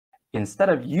instead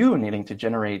of you needing to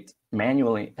generate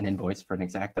manually an invoice for an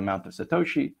exact amount of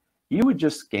Satoshi, you would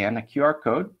just scan a QR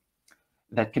code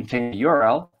that contains a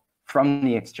URL from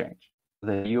the exchange.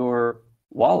 Your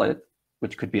wallet,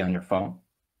 which could be on your phone,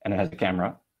 and it has a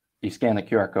camera, you scan the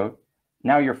QR code.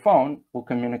 Now your phone will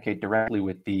communicate directly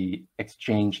with the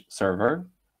exchange server,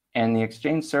 and the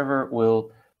exchange server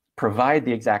will provide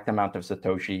the exact amount of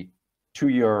Satoshi to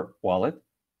your wallet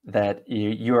that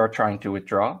you are trying to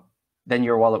withdraw. Then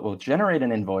your wallet will generate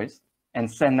an invoice and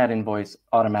send that invoice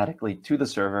automatically to the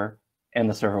server, and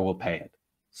the server will pay it.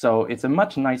 So it's a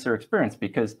much nicer experience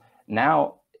because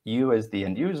now you as the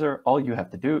end user, all you have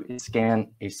to do is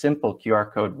scan a simple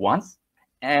QR code once,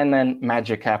 and then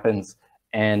magic happens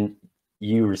and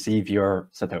you receive your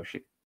Satoshi.